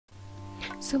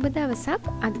සුබ දවසක්.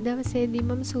 අද දවසේදී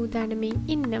මම සූදානමින්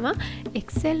ඉන්නවා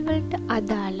Excel වලට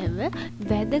අදාළව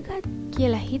වැදගත්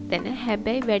කියලා හිතන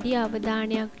හැබැයි වැඩි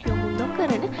අවධානයක් යොමු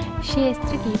නොකරන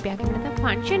ක්ෂේත්‍ර කිහිපයක් නැත්නම්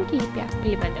ෆන්ක්ෂන් කිහිපයක්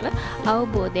පිළිබඳව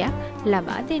අවබෝධයක්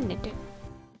ලබා දෙන්නට.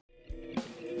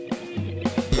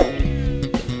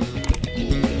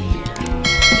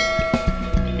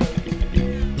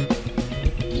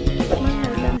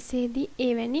 දවසේදී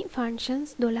එවැනි ෆන්ක්ෂන්ස්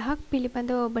 12ක්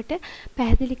පිළිබඳව ඔබට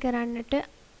පැහැදිලි කරන්නට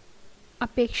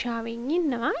අපේක්ෂාවෙන්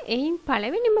ඉන්නවා. එයින්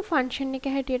පළවෙනිම ෆන්ක්ෂන් එක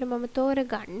හැටියට මම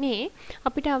තෝරගන්නේ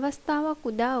අපිට අවස්ථාවක්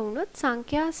උදා වුණොත්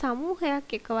සංඛ්‍යා සමූහයක්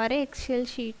එකවර Excel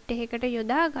sheet එකකට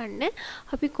යොදා ගන්න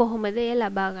අපි කොහොමද එය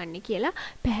ලබා ගන්න කියලා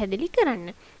පැහැදිලි කරන්න.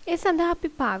 ඒ සඳහා අපි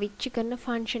පාවිච්චි කරන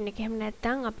ෆන්ක්ෂන් එක එහෙම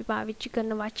නැත්නම් අපි පාවිච්චි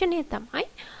කරන වචනය තමයි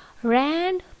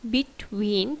rand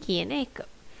between කියන එක.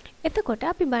 එතකොට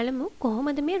අපි බලමු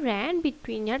කොහොමද මේ rand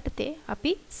between යටතේ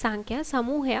අපි සංඛ්‍යා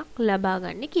සමූහයක් ලබා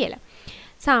ගන්න කියලා.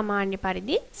 සාමාන්‍ය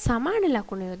පරිදි සමාන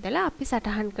ලකුණු යොදලා අපි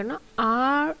සටහන් කරන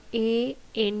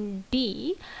RAND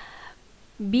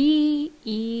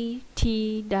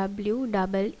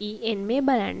BETWEEN මේ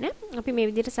බලන්න. අපි මේ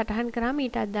විදිහට සටහන් කරාම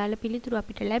ඊට අදාළ පිළිතුරු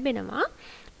අපිට ලැබෙනවා.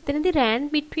 එතනදී rand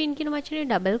between කියන වචනේ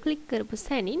ඩබල් ක්ලික් කරපු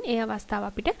සැනින් ඒ අවස්ථාව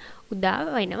අපිට උදා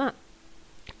වෙනවා.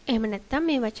 එහෙම නැත්නම්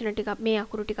මේ වචන ටික මේ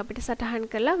අකුරු ටික අපිට සටහන්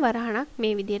කරලා වරහණක්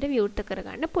මේ විදිහට විවෘත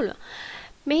කරගන්න පුළුවන්.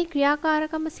 මේ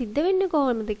ක්‍රියාකාරකම සිද්ධ වෙන්නේ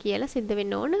කොහොමද කියලා සිද්ධ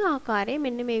වෙන්න ඕන ආකාරය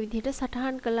මෙන්න මේ විදිහට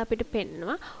සටහන් කරලා අපිට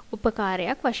පෙන්නනවා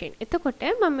උපකාරයක් වශයෙන්. එතකොට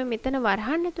මම මෙතන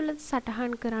වරහන් ඇතුළත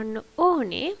සටහන් කරන්න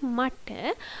ඕනේ මට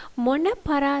මොන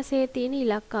පරාසයේ තියෙන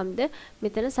ඉලක්කම්ද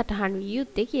මෙතන සටහන් විය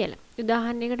යුත්තේ කියලා.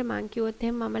 උදාහරණයකට මම කිව්වොත්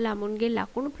එහෙනම් මම ළමුන්ගේ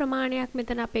ලකුණු ප්‍රමාණයක්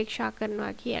මෙතන අපේක්ෂා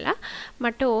කරනවා කියලා.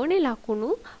 මට ඕනේ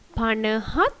ලකුණු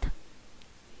 50ත්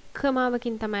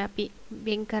කමාවකින් තමයි අපි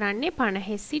වෙන් කරන්නේ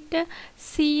 50 සිට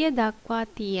 100 දක්වා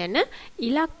තියෙන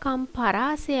ඉලක්කම්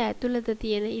පරාසය ඇතුළත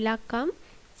තියෙන ඉලක්කම්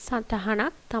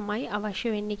සටහනක් තමයි අවශ්‍ය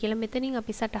වෙන්නේ කියලා මෙතනින්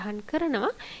අපි සටහන්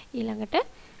කරනවා. ඊළඟට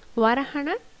වරහණ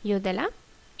යොදලා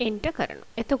එන්ටර් කරනවා.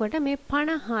 එතකොට මේ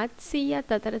 50ත් 100ත්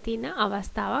අතර තියෙන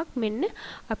අවස්ථාවක් මෙන්න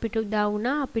අපිට උදා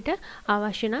වුණා. අපිට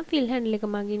අවශ්‍ය නම් ෆිල් හැන්ඩල් එක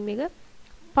මගින් මේක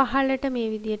පහළට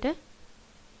මේ විදියට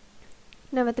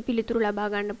නැවත පිළිතුරු ලබා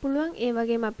ගන්න පුළුවන්. ඒ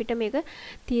වගේම අපිට මේක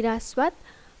තිරස්වත්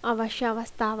අවශ්‍ය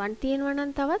අවස්ථාවන් තියෙනවා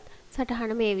නම් තවත්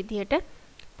සටහන මේ විදිහට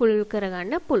පුළුල්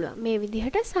කරගන්න පුළුවන්. මේ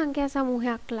විදිහට සංඛ්‍යා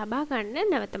සමූහයක් ලබා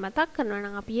ගන්න නැවත මතක් කරනවා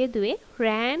නම් අපි යෙදුවේ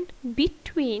rand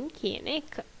between කියන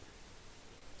එක.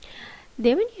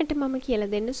 දෙවෙනියට මම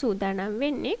කියලා දෙන්න සූදානම්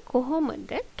වෙන්නේ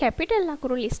කොහොමද කැපිටල්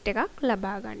අකුරු ලිස්ට් එකක්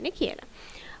ලබා ගන්න කියලා.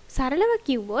 සරලව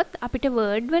කිව්වොත් අපිට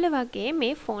Word වල වගේ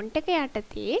මේ ෆොන්ට් එක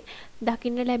යටතේ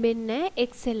දකින්න ලැබෙන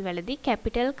Excel වලදී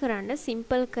කැපිටල් කරන්න,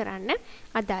 සිම්පල් කරන්න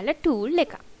අදාළ tool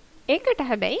එකක්. ඒකට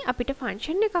හැබැයි අපිට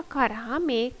ෆන්ක්ෂන් එකක් කරා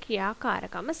මේ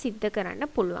ක්‍රියාකාරකම සිද්ධ කරන්න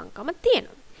පුළුවන්කම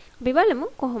තියෙනවා. අපි බලමු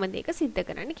කොහොමද ඒක සිද්ධ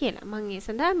කරන්න කියලා. මම ඒ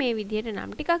සඳහා මේ විදිහට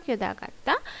නම් ටිකක්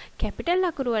යොදාගත්තා. කැපිටල්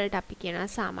අකුරු වලට අපි කියනවා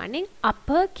සාමාන්‍යයෙන්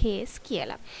upper case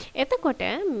කියලා. එතකොට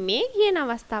මේ කියන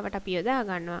අවස්ථාවට අපි යොදා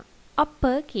ගන්නවා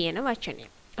upper කියන වචනය.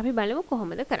 අපි බලමු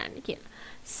කොහොමද කරන්න කියලා.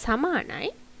 සමානයි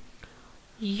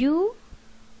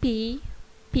UPPER.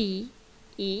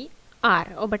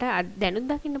 ඔබට දැනුත්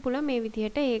දකින්න පුළුවන් මේ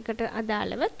විදිහට ඒකට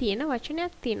අදාළව තියෙන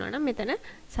වචනයක් තියෙනවා නම් මෙතන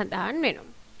සඳහන් වෙනවා.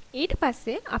 ඊට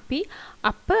පස්සේ අපි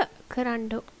අප කරන්න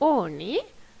ඕනේ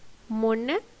මොන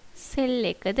සෙල්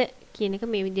එකද කියන එක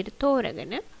මේ විදිහට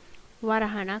තෝරගෙන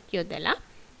වරහණක් යොදලා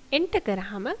එන්ටර්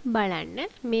කරාම බලන්න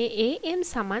මේ AM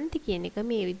සමන්ති කියන එක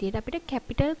මේ විදිහට අපිට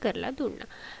කැපිටල් කරලා දුන්නා.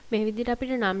 මේ විදිහට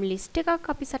අපිට නම් ලිස්ට් එකක්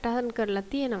අපි සටහන් කරලා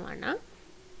තියෙනවා නම්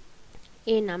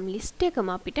ඒ නම් ලිස්ට් එකම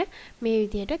අපිට මේ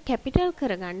විදිහට කැපිටල්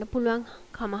කරගන්න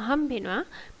පුළුවන්කම හම්බෙනවා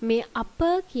මේ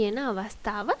upper කියන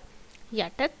අවස්ථාව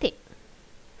යටතේ.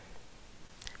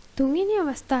 තුන්වෙනි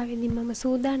අවස්ථාවේදී මම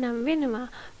සූදානම් වෙනවා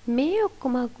මේ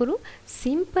ඔක්කොම අකුරු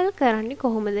සිම්පල් කරන්නේ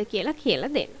කොහොමද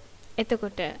කියලා දෙන්න.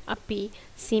 එතකොට අපි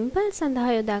සිම්පල්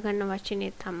සඳහා යොදා ගන්න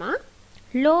වචනේ තමයි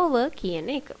lower කියන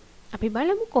එක. අපි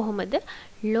බලමු කොහොමද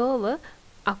lower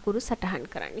අකුරු සටහන්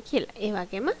කරන්න කියලා. ඒ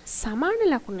වගේම සමාන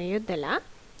ලකුණ යොදලා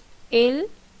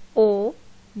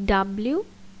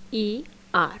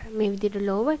LOWER මේ විදිහට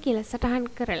lower කියලා සටහන්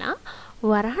කරලා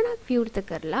වරහණක් විවෘත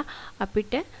කරලා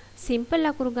අපිට සිම්පල්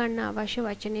අකුරු ගන්න අවශ්‍ය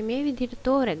වචනේ මේ විදිහට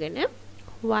තෝරගෙන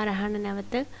වරහණ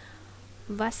නැවත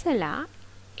වසලා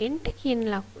එන්ටර් කියන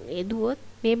ලකුණ යෙදුවොත්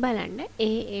මේ බලන්න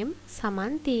AM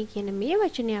සමන්ති කියන මේ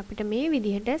වචනේ අපිට මේ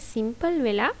විදිහට සිම්පල්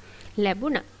වෙලා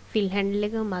ලැබුණා. ෆිල් හැන්ඩල්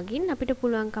එක මගින් අපිට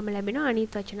පුළුවන්කම ලැබෙනවා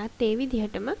අනිත් වචනත් ඒ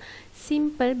විදිහටම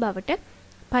සිම්පල් බවට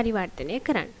පරිවර්තනය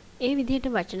කරන්න. ඒ විදිහට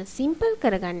වචන සිම්පල්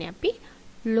කරගන්නේ අපි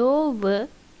lower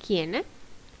කියන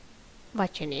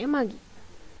වචනය මගින්.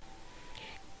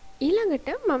 ඊළඟට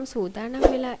මම සූදානම්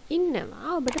වෙලා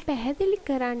ඉන්නවා ඔබට පැහැදිලි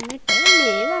කරන්නට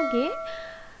මේ වගේ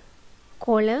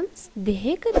කොලම්ස්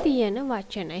දෙකක තියෙන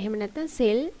වචන. එහෙම නැත්නම්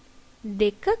සෙල්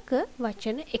දෙකක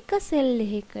වචන එක සෙල්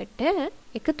එකකට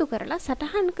එකතු කරලා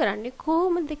සටහන් කරන්නේ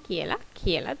කොහොමද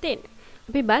කියලා දෙන්න.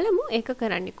 අපි බලමු ඒක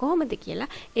කරන්නේ කොහොමද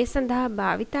කියලා. ඒ සඳහා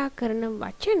භාවිතා කරන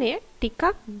වචනය ටිකක්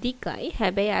දිගයි.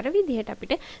 හැබැයි අර විදිහට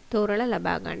අපිට තෝරලා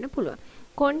ලබා ගන්න පුළුවන්.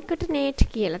 concatenate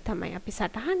කියලා තමයි අපි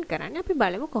සටහන් කරන්නේ. අපි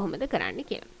බලමු කොහොමද කරන්නේ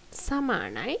කියලා.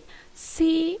 සමානයි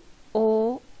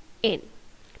CON.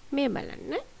 මේ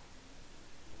බලන්න.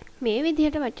 මේ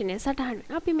විදිහට වචනය සටහන්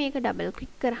වෙනවා. අපි මේක ඩබල්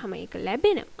ක්ලික් කරාම ඒක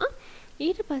ලැබෙනවා.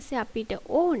 ඊට පස්සේ අපිට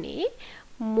ඕනේ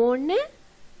මොන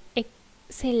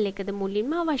සෙල් එකද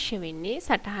මුලින්ම අවශ්‍ය වෙන්නේ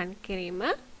සටහන් කිරීම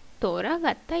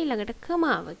තෝරාගත්තා. ඊළඟට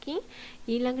කමාවකින්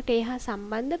ඊළඟට එහා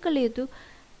සම්බන්ධ කළ යුතු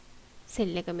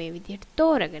සෙල් එක මේ විදිහට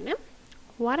තෝරගෙන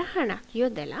වරහණක්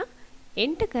යොදලා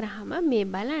එන්ටර් කරාම මේ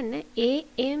බලන්න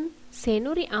AM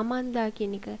සෙනුරි අමන්දා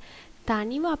කියන එක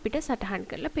තනිව අපිට සටහන්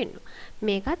කරලා පෙන්නනවා.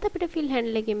 මේකත් අපිට ෆිල්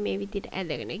හැන්ඩල් එකෙන් මේ විදිහට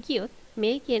ඇදගෙන ගියොත්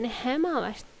මේ කියන හැම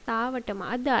අවස්ථාවටම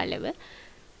අදාළව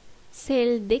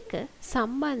සෙල් දෙක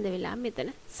සම්බන්ධ වෙලා මෙතන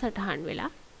සටහන්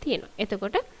වෙලා තියෙනවා.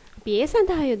 එතකොට අපි ඒ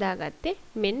සඳහා යොදාගත්තේ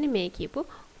මෙන්න මේ කියපු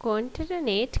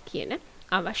concatenate කියන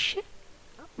අවශ්‍ය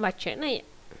වචනය.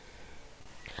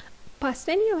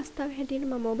 පස්වෙනි අවස්ථාව හැටියට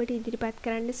මම ඔබට ඉදිරිපත්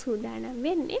කරන්න සූදානම්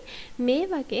වෙන්නේ මේ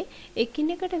වගේ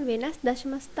එකිනෙකට වෙනස්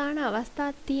දශම ස්ථාන අවස්ථා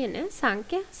තියෙන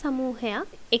සංඛ්‍යා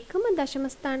සමූහයක් එකම දශම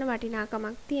ස්ථාන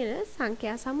වටිනාකමක් තියෙන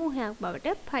සංඛ්‍යා සමූහයක්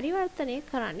බවට පරිවර්තනය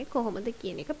කරන්නේ කොහොමද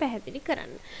කියන එක පැහැදිලි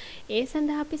කරන්න. ඒ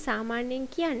සඳහා අපි සාමාන්‍යයෙන්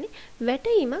කියන්නේ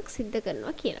වැටීමක් සිද්ධ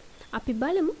කරනවා කියලා. අපි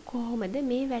බලමු කොහොමද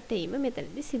මේ වැටීම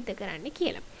මෙතනදී සිද්ධ කරන්නේ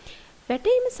කියලා.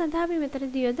 වැටීම සඳහා අපි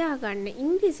මෙතනදී යොදා ගන්න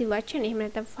ඉංග්‍රීසි වචන එහෙම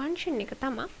නැත්නම් ෆන්ක්ෂන් එක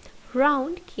තමයි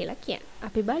round කියලා කියන්නේ.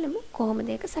 අපි බලමු කොහොමද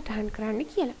ඒක සටහන් කරන්න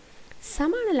කියලා.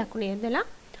 සමාන ලකුණ යොදලා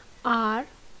R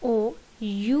O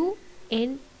U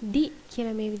N D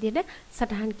කියලා මේ විදිහට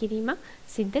සටහන් කිරීමක්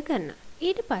සිද්ධ කරනවා.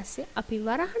 ඊට පස්සේ අපි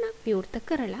වරහණක් විවෘත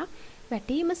කරලා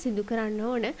වැටීම සිදු කරන්න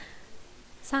ඕන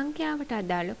සංඛ්‍යාවට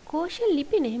අදාළ කෝෂ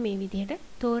ලිපිනේ මේ විදිහට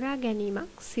තෝරා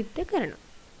ගැනීමක් සිද්ධ කරනවා.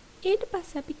 ඊට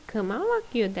පස්සේ අපි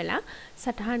කමාවක් යොදලා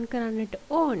සටහන් කරන්නට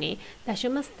ඕනේ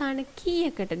දශම ස්ථාන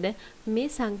කීයකටද මේ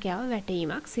සංඛ්‍යාව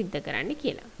වැටීමක් සිද්ධ කරන්න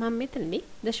කියලා. මම මෙතනදී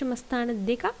දශම ස්ථාන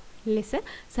දෙකක් ලෙස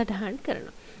සටහන්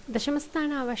කරනවා. දශම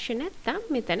ස්ථාන අවශ්‍ය නැත්නම්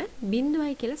මෙතන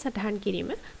බිංදුවයි කියලා සටහන්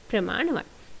කිරීම ප්‍රමාණවත්.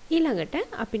 ඊළඟට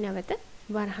අපි නැවත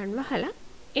වරහන් වහලා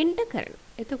එන්ටර් කරනවා.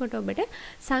 එතකොට ඔබට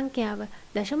සංඛ්‍යාව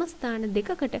දශම ස්ථාන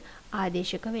දෙකකට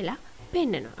ආදේශක වෙලා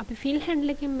පෙන්නනවා. අපි ෆිල්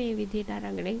හැන්ඩල් එකෙන් මේ විදිහට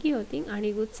අරගෙන ගියොත්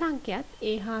අනිකුත් සංඛ්‍යාත්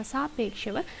ඒ හා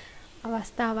සාපේක්ෂව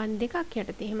අවස්ථාවන් දෙකක්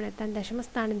යටතේ එහෙම නැත්නම් දශම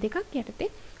ස්ථාන දෙකක් යටතේ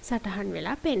සටහන්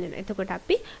වෙලා පෙන්නනවා. එතකොට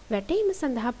අපි වැටීම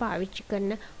සඳහා පාවිච්චි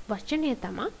කරන වචනය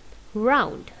තමයි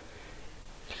round.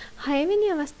 හයවෙනි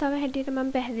අවස්ථාව හැටියට මම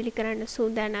පැහැදිලි කරන්න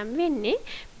සූදානම් වෙන්නේ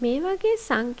මේ වගේ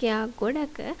සංඛ්‍යා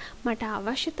ගොඩක මට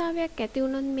අවශ්‍යතාවයක් ඇති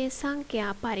වුණොත් මේ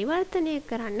සංඛ්‍යා පරිවර්තනය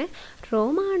කරන්න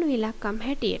රෝමානු ඉලක්කම්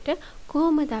හැටියට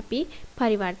කොහොමද අපි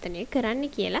පරිවර්තනය කරන්න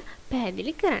කියලා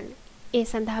පැහැදිලි කරන්න. ඒ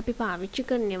සඳහා අපි පාවිච්චි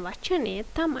කරන වචනය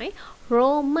තමයි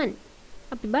Roman.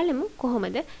 අපි බලමු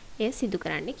කොහොමද එය සිදු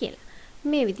කරන්න කියලා.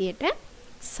 මේ විදිහට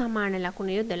සමාන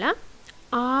ලකුණු යොදලා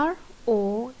R O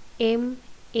M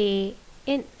A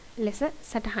N ලෙස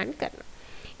සටහන් කරනවා.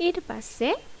 ඊට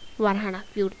පස්සේ වරහණක්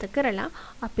විවෘත කරලා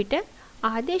අපිට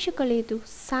ආදේශ කළ යුතු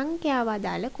සංඛ්‍යාව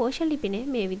අදාළ කෝෂ ලිපිනේ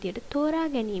මේ විදිහට තෝරා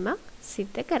ගැනීමක්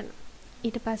සිද්ධ කරනවා.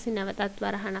 ඊට පස්සේ නැවතත්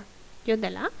වරහණක්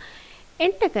යොදලා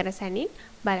එන්ටර් කර සැනින්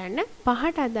බලන්න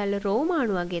පහට අදාළ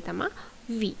රෝමානු වගේ තමයි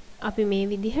V. අපි මේ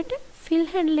විදිහට ෆිල්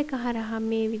හැන්ඩල් එක හරහා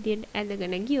මේ විදිහට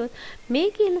ඇදගෙන ගියොත් මේ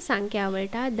කියන සංඛ්‍යාව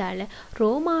වලට අදාළ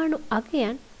රෝමානු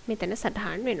අගයන් මෙතන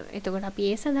සටහන් වෙනවා. එතකොට අපි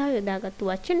ඒ සඳහා යොදාගත්තු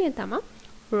වචනය තමයි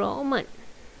Roman.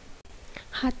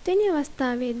 හත්වෙනි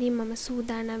අවස්ථාවේදී මම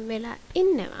සූදානම් වෙලා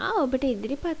ඉන්නවා ඔබට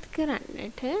ඉදිරිපත්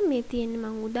කරන්නට මේ තියෙන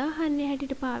මම උදාහරණයක්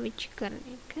හැටියට පාවිච්චි කරන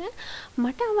එක.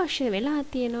 මට අවශ්‍ය වෙලා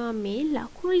තියෙනවා මේ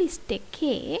ලකුණු ලිස්ට්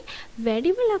එකේ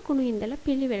වැඩිම ලකුණු ඉඳලා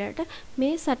පිළිවෙලට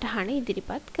මේ සටහන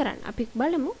ඉදිරිපත් කරන්න. අපි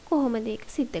බලමු කොහොමද ඒක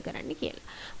සිද්ධ කරන්න කියලා.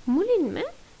 මුලින්ම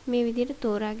මේ විදිහට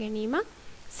තෝරා ගැනීමක්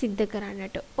සිද්ධ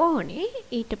කරන්නට ඕනේ.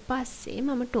 ඊට පස්සේ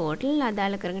මම ටෝටල්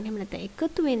අදාළ කරගෙන එහෙම නැත්නම්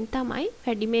එකතුවෙන් තමයි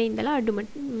වැඩිමේ ඉඳලා අඩුම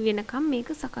වෙනකම්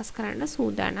මේක සකස් කරන්න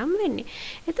සූදානම් වෙන්නේ.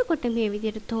 එතකොට මේ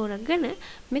විදිහට තෝරගෙන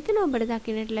මෙතන ඔබට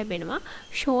දකින්නට ලැබෙනවා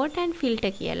short and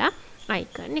filter කියලා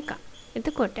icon එක.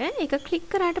 එතකොට ඒක ක්ලික්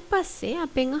කරාට පස්සේ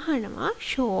අපෙන් අහනවා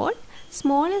short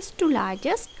smallest to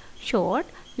largest short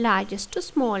largest to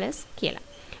smallest කියලා.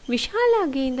 විශාල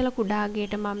අගයේ ඉඳලා කුඩා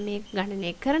අගයට මම මේ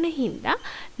ගණනය කරන හින්දා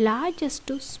largest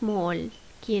to small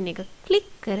කියන එක ක්ලික්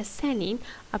කර සැනින්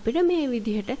අපිට මේ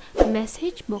විදිහට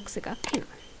මැසේජ් බොක්ස් එකක්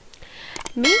එනවා.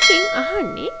 මේකෙන්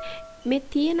අහන්නේ මේ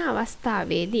තියෙන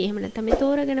අවස්ථාවේදී එහෙම නැත්නම් මේ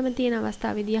තෝරගෙනම තියෙන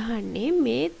අවස්ථාවේදී අහන්නේ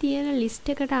මේ තියෙන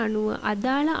ලිස්ට් එකට අනුව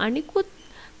අදාළ අනිකුත්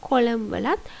කොලම්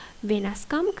වලත්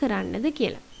වෙනස්කම් කරන්නද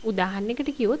කියලා. උදාහරණයකට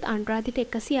කිව්වොත් අනුරාධිට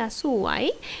 180යි.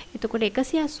 එතකොට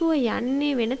 180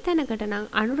 යන්නේ වෙන තැනකට නම්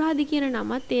අනුරාධි කියන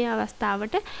නමත් ඒ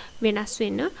අවස්ථාවට වෙනස්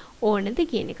වෙන්න ඕනද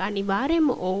කියන එක. අනිවාර්යයෙන්ම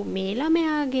ඔව් මේ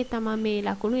ළමයාගේ තමයි මේ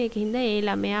ලකුණු. ඒකින්ද ඒ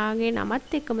ළමයාගේ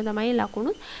නමත් එක්කම තමයි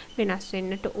ලකුණු වෙනස්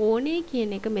වෙන්නට ඕනේ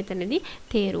කියන එක මෙතනදී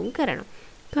තේරුම් කරනවා.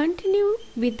 Continue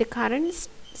with the current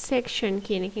section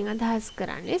කියන එකෙන් අදහස්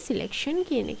කරන්නේ selection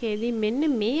කියන එකේදී මෙන්න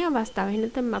මේ අවස්ථාව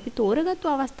වෙනතම අපි තෝරගත්තු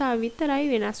අවස්ථාව විතරයි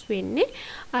වෙනස් වෙන්නේ.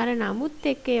 අර නමුත්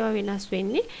එක්ක ඒවා වෙනස්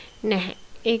වෙන්නේ නැහැ.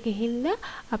 ඒකින්ද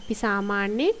අපි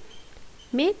සාමාන්‍යයෙන්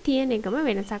මේ තියෙන එකම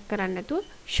වෙනසක් කරන්න නැතුව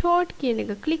short කියන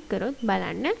එක ක්ලික් කරොත්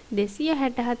බලන්න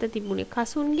 267 තිබුණේ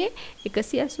කසුන්ගේ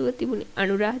 180 තිබුණේ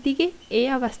අනුරාධිගේ ඒ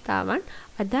අවස්ථාවන්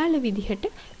අදාළ විදිහට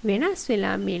වෙනස්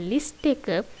වෙලා මේ ලිස්ට් එක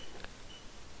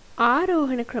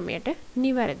ආරෝහණ ක්‍රමයට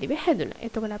නිවැරදිව හැදුණා.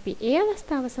 එතකොට අපි ඒ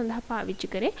අවස්ථාව සඳහා පාවිච්චි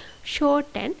කරේ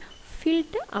short and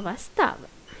filter අවස්ථාව.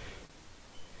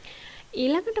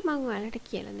 ඊළඟට මම ඔයාලට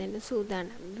කියලා දෙන්න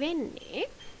සූදානම් වෙන්නේ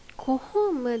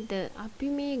කොහොමද අපි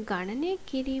මේ ගණනය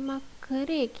කිරීමක්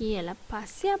කරේ කියලා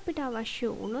පස්සේ අපිට අවශ්‍ය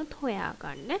වුණොත්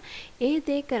හොයාගන්න ඒ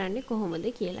දේ කරන්නේ කොහොමද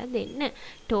කියලා දෙන්න.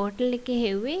 ටෝටල් එකේ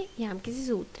හෙව්වේ යම්කිසි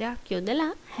සූත්‍රයක් යොදලා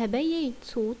හැබැයි ඒ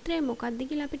සූත්‍රය මොකක්ද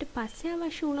කියලා අපිට පස්සේ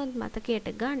අවශ්‍ය වුණොත් මතකයට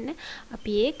ගන්න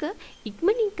අපි ඒක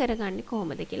ඉක්මනින් කරගන්නේ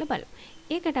කොහොමද කියලා බලමු.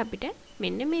 ඒකට අපිට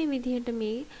මෙන්න මේ විදිහට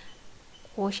මේ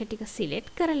කෝෂ ටික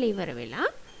සිලෙක්ට් කරලා ඉවර වෙලා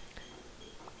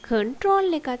control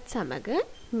එකත් සමග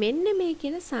මෙන්න මේ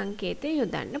කියන සංකේතය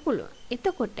යොදන්න පුළුවන්.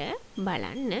 එතකොට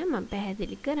බලන්න මම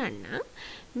පැහැදිලි කරන්නම්.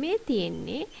 මේ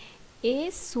තියෙන්නේ ඒ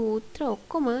සූත්‍ර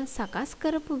ඔක්කොම සකස්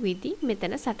කරපු විදි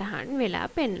මෙතන සටහන් වෙලා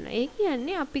පෙන්වනවා. ඒ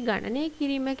කියන්නේ අපි ගණනය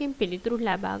කිරීමකින් පිළිතුරු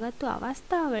ලබාගත්තු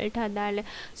අවස්ථාවලට අදාළ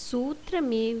සූත්‍ර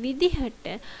මේ විදිහට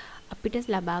අපිට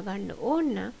ලබා ගන්න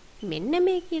ඕන මෙන්න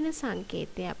මේ කියන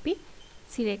සංකේතය අපි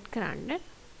සිලෙක්ට් කරන්න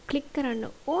ක්ලික් කරන්න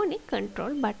ඕනේ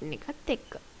control button එකත්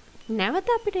එක්ක. නැවත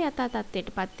අපිට යථා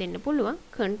තත්ත්වයටපත් වෙන්න පුළුවන්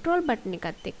control button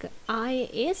එකත් එක්ක ආයේ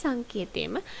ඒ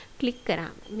සංකේතයම ක්ලික්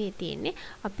කරාම මේ තියෙන්නේ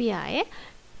අපි ආයේ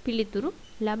පිළිතුරු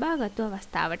ලබාගත්තු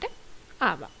අවස්ථාවට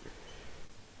ආවා.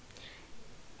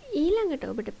 ඊළඟට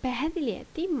ඔබට පැහැදිලි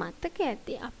ඇති මතක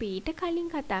ඇති අපි ඊට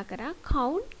කලින් කතා කරා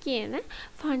count කියන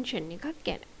ෆන්ක්ෂන් එකක්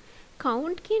ගැන.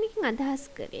 count කියන එකෙන් අදහස්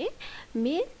කරේ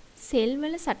මේ සෙල්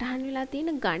වල සටහන් වෙලා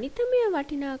තියෙන ගණිතමය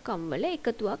වටිනාකම් වල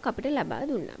එකතුවක් අපිට ලබා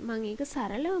දුන්නා. මම ඒක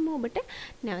සරලවම ඔබට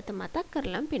නැවත මතක්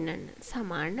කරලා පෙන්නන්න.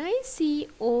 සමානයි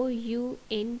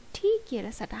COUNT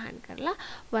කියලා සටහන් කරලා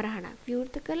වරහණක්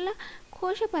විවෘත කරලා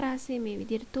කෝෂ පරාසය මේ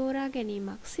විදිහට තෝරා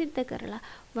ගැනීමක් සිද්ධ කරලා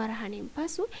වරහණෙන්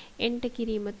පසු එන්ටර්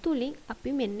කිරීම තුලින්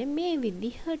අපි මෙන්න මේ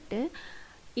විදිහට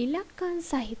ඉලක්කම්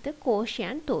සහිත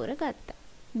කෝෂයන් තෝරගත්තා.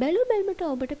 බැලුමට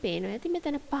ඔබට පේනවා ඇති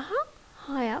මෙතන 5ක්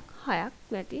 6ක්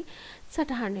වැටි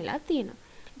සටහන් වෙලා තියෙනවා.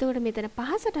 එතකොට මෙතන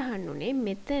 5 සටහන් උනේ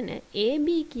මෙතන AB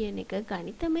කියන එක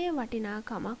ගණිතමය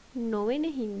වටිනාකමක් නොවන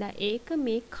හින්දා ඒක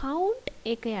මේ count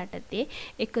එක යටතේ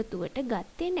එකතුවට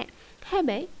ගත්තේ නැහැ.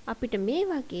 හැබැයි අපිට මේ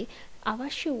වගේ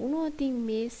අවශ්‍ය වුණොත්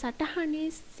මේ සටහනේ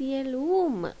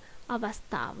සියලුම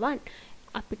අවස්ථාවන්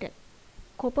අපිට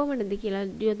කොපමණද කියලා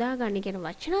යොදා ගන්න කියන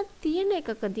වචනක් තියෙන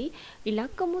එකකදී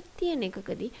ඉලක්කමුත් තියෙන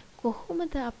එකකදී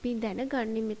කොහොමද අපි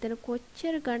දැනගන්නේ මෙතන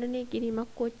කොච්චර ගණනය කිරීමක්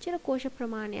කොච්චර කෝෂ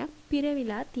ප්‍රමාණයක්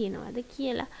පිරවිලා තියෙනවද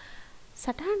කියලා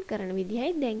සටහන් කරන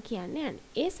විදිහයි දැන් කියන්නේ යන්නේ.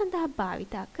 ඒ සඳහා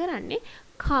භාවිතා කරන්නේ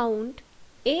count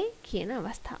a කියන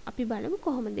අවස්ථාව. අපි බලමු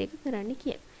කොහොමද ඒක කරන්නේ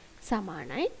කියලා.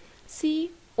 සමානයි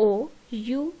COUNT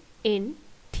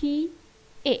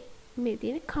A මේ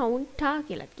තියෙන count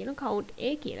කියලා කියන count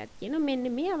a කියලා කියන මෙන්න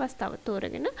මේ අවස්ථාව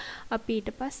තෝරගෙන අපි ඊට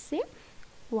පස්සේ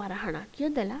වරහණක්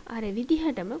යොදලා අර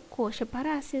විදිහටම කෝෂ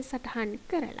පරාසය සටහන්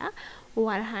කරලා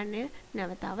වරහණ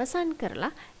නැවත අවසන්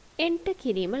කරලා එන්ටර්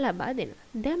කිරීම ලබා දෙනවා.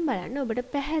 දැන් බලන්න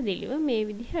ඔබට පැහැදිලිව මේ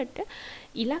විදිහට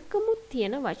ඉලක්කමුත්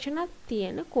තියෙන වචනක්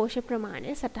තියෙන කෝෂ ප්‍රමාණය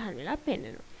සටහන් වෙලා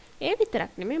පෙන්වනවා. ඒ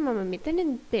විතරක් නෙමෙයි මම මෙතන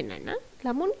පෙන්නන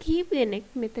ළමුන් කීප දෙනෙක්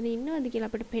මෙතන ඉන්නවද කියලා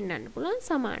අපිට පෙන්වන්න පුළුවන්.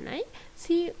 සමානයි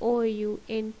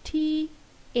COUNTA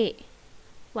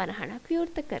වරහණක්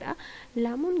විවෘත කරා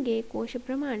ළමුන්ගේ කෝෂ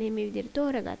ප්‍රමාණය මේ විදිහට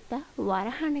තෝරගත්තා.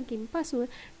 වරහණකින් පසුව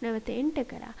නැවත එන්ටර්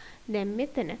කරා. දැන්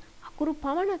මෙතන අකුරු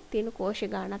පමණක් තියෙන කෝෂ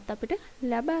ගානක් අපිට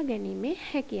ලබා ගැනීමේ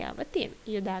හැකියාව තියෙනවා.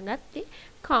 යොදාගත්තේ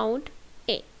count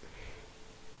A.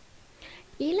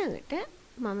 ඊළඟට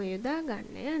මම යොදා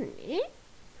ගන්න යන්නේ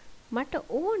මට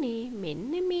ඕනේ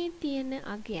මෙන්න මේ තියෙන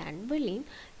අගයන් වලින්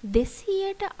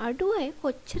 200ට අඩු අය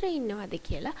කොච්චර ඉන්නවද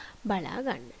කියලා බලා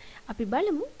ගන්න. අපි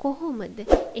බලමු කොහොමද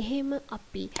එහෙම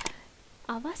අපි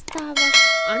අවස්ථාවක්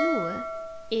අනුව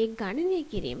ඒ ගණනය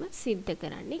කිරීම සිද්ධ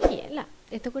කරන්න කියලා.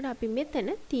 එතකොට අපි මෙතන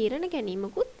තීරණ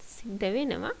ගැනීමකුත් සිද්ධ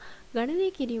වෙනවා, ගණනය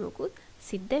කිරීමකුත්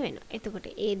සිද්ධ වෙනවා. එතකොට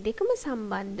ඒ දෙකම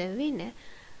සම්බන්ධ වෙන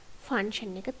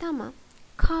ෆන්ක්ෂන් එක තමයි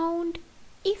count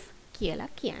if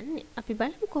කියලා කියන්නේ. අපි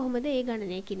බලමු කොහොමද ඒ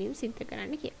ගණනය කිරීම සිද්ධ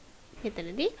කරන්න කියලා.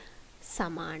 මෙතනදී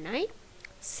සමානයි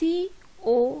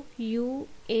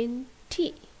COUNT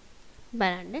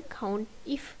බලන්න count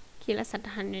if කියලා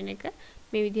සටහන් වෙන එක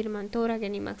මේ විදිහට මම තෝරා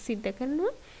ගැනීමක් සිද්ධ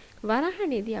කරනවා.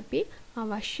 වරහණේදී අපි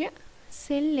අවශ්‍ය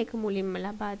සෙල් එක මුලින්ම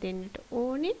ලබා දෙන්නට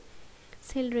ඕනේ.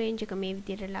 සෙල් රේන්ජ් එක මේ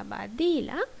විදිහට ලබා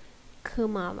දීලා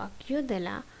කමාවක්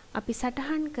යොදලා අපි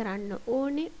සටහන් කරන්න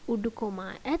ඕනේ උඩු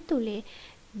කොමා ඇතුලේ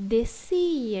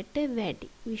 200ට වැඩි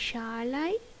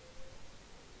විශාලයි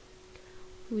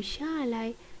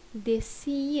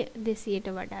 200ට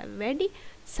වඩා වැඩි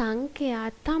සංඛ්‍යා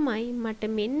තමයි මට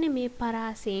මෙන්න මේ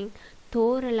පරාසයෙන්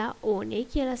තෝරලා ඕනේ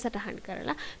කියලා සටහන්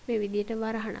කරලා මේ විදිහට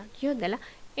වරහණක් යොදලා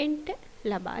enter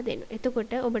ලබා දෙනවා.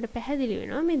 එතකොට ඔබට පැහැදිලි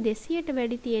වෙනවා මේ 200ට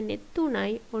වැඩි තියෙන්නේ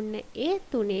 3යි. ඔන්න ඒ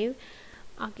 3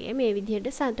 අගය මේ විදිහට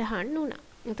සටහන් වුණා.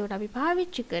 එතකොට අපි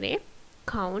පාවිච්චි කරේ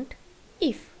count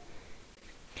if.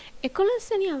 11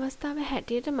 වෙනි අවස්ථාව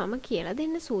හැටියට මම කියලා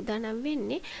දෙන්න සූදානම්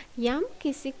වෙන්නේ යම්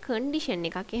කිසි කන්ඩිෂන්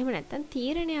එකක් එහෙම නැත්නම්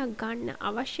තීරණයක් ගන්න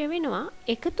අවශ්‍ය වෙනවා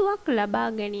එකතුවක් ලබා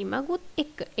ගැනීමකුත්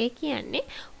එක්ක. ඒ කියන්නේ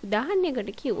උදාහරණයකට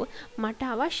කිව්වොත් මට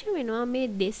අවශ්‍ය වෙනවා මේ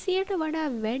 200ට වඩා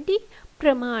වැඩි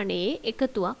ප්‍රමාණයේ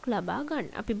එකතුවක් ලබා ගන්න.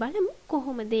 අපි බලමු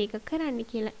කොහොමද ඒක කරන්න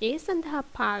කියලා. ඒ සඳහා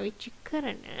පාවිච්චි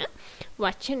කරන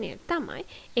වචනය තමයි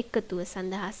එකතුව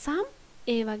සඳහා sum,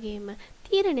 ඒ වගේම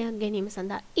තීරණයක් ගැනීම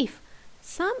සඳහා if.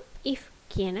 sum if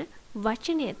කියන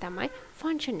වචනය තමයි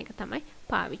ෆන්ක්ෂන් එක තමයි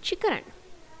පාවිච්චි කරන්නේ.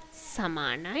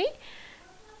 සමානයි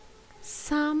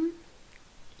sum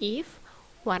if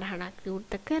වරහණක්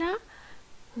විවෘත කරා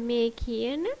මේ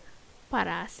කියන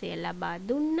පරාසය ලබා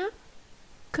දුන්නා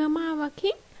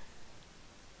කමාවකින්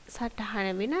සටහන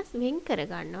වෙනස් වෙන්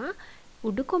කරගන්නවා.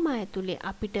 උඩු කොමා ඇතුලේ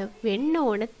අපිට වෙන්න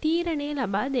ඕන තීරණය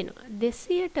ලබා දෙනවා.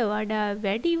 200ට වඩා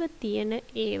වැඩිව තියෙන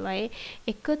ඒවායේ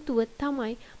එකතුව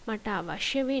තමයි මට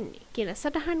අවශ්‍ය වෙන්නේ කියලා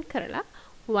සටහන් කරලා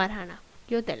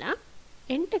වරහණක් යොදලා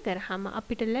enter කරාම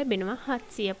අපිට ලැබෙනවා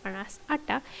 758ක්.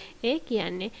 ඒ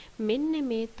කියන්නේ මෙන්න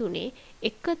මේ තුනේ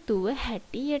එකතුව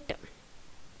හැටියට.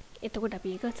 එතකොට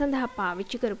අපි ඒක සඳහා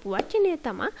පාවිච්චි කරපු වචනය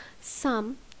තමයි sum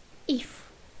if.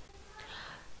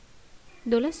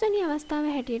 12 වෙනි අවස්ථාව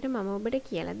හැටියට මම ඔබට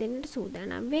කියලා දෙන්නට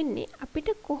සූදානම් වෙන්නේ අපිට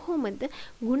කොහොමද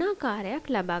ගුණාකාරයක්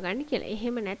ලබා ගන්න කියලා.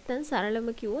 එහෙම නැත්නම් සරලව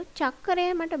කිව්වොත් චක්‍රය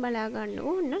මට බලා ගන්න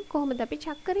ඕන නම් කොහොමද අපි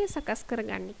චක්‍රය සකස්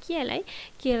කරගන්නේ කියලායි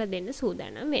කියලා දෙන්න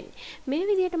සූදානම් වෙන්නේ. මේ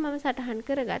විදිහට මම සටහන්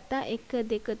කරගත්තා 1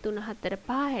 2 3 4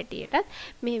 5 හැටියටත්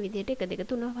මේ විදිහට 1 2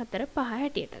 3 4 5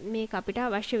 හැටියටත්. මේක අපිට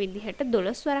අවශ්‍ය විදිහට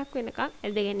 12 වරක් වෙනකන්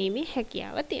ඇද ගැනීමේ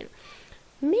හැකියාව තියෙනවා.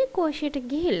 මේ කෝෂයට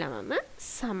ගිහිල්ලා මම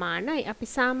සමානයි අපි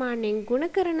සාමාන්‍යයෙන් ගුණ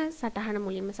කරන සටහන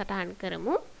මුලින්ම සටහන්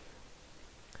කරමු.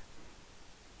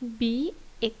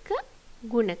 B1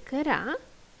 ගුණ කරා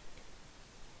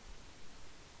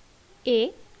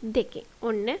A2.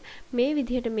 ඔන්න මේ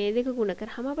විදිහට මේ දෙක ගුණ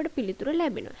කරාම අපට පිළිතුර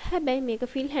ලැබෙනවා. හැබැයි මේක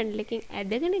ෆිල් හැන්ඩල් එකකින්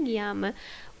ඇදගෙන ගියාම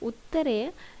උත්තරය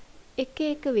එක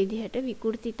එක විදිහට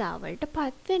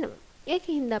විකෘතිතාවලටපත් වෙනවා.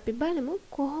 ඒකින්ද අපි බලමු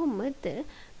කොහොමද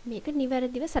මේක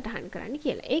නිවැරදිව සටහන් කරන්න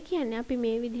කියලා. ඒ කියන්නේ අපි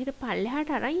මේ විදිහට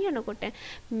පල්ලෙහාට අරන් යනකොට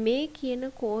මේ කියන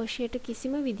කෝෂයට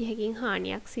කිසිම විදිහකින්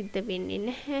හානියක් සිද්ධ වෙන්නේ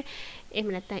නැහැ. එහෙම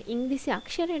නැත්නම් ඉංග්‍රීසි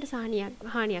අක්ෂරයට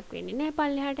හානියක් වෙන්නේ නැහැ.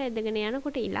 පල්ලෙහාට ඇදගෙන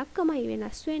යනකොට ඉලක්කමයි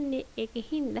වෙනස් වෙන්නේ.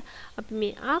 ඒකින්ද අපි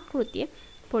මේ ආකෘතිය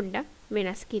පොඩ්ඩක්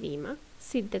වෙනස් කිරීමක්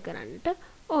සිද්ධ කරන්නට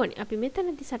ඕනේ. අපි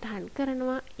මෙතනදී සටහන්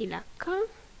කරනවා ඉලක්කම්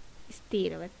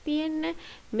ස්ථීරව තියෙන්න.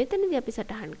 මෙතනදී අපි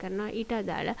සටහන් කරනවා ඊට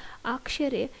අදාළ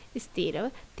අක්ෂරය ස්ථීරව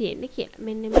තියෙන්න කියලා.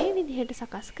 මෙන්න මේ විදිහට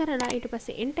සකස් කරලා ඊට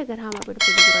පස්සේ enter කරාම අපිට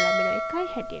පිළිතුර ලැබෙනවා 1යි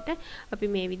හැටියට. අපි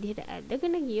මේ විදිහට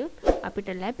ඇදගෙන ගියොත් අපිට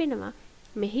ලැබෙනවා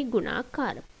මෙහි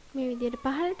ගුණාකාර. මේ විදිහට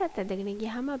පහළටත් ඇදගෙන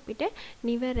ගියාම අපිට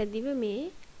නිවැරදිව මේ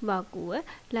වගුව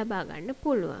ලබා ගන්න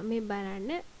පුළුවන්. මේ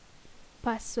බලන්න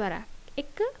 5 වරක්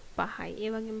 1 5යි. ඒ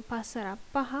වගේම 5 වරක්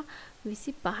 5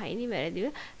 25යි නිවැරදිව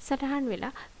සටහන්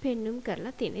වෙලා පෙන්눔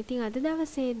කරලා තියෙනවා. ඉතින් අද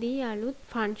දවසේදී අලුත්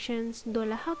ෆන්ක්ෂන්ස්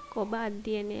 12ක් ඔබ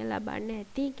අධ්‍යයනය ලබන්න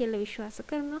ඇති කියලා විශ්වාස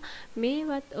කරනවා.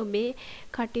 මේවත් ඔබේ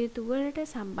කටයුතු වලට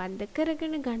සම්බන්ධ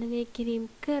කරගෙන ගණනය කිරීම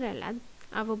කරලා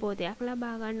අවබෝධයක්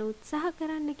ලබා ගන්න උත්සාහ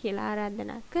කරන්න කියලා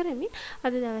ආරාධනා කරමින්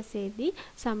අද දවසේදී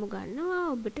සමුගන්නවා.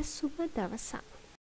 ඔබට සුබ දවසක්.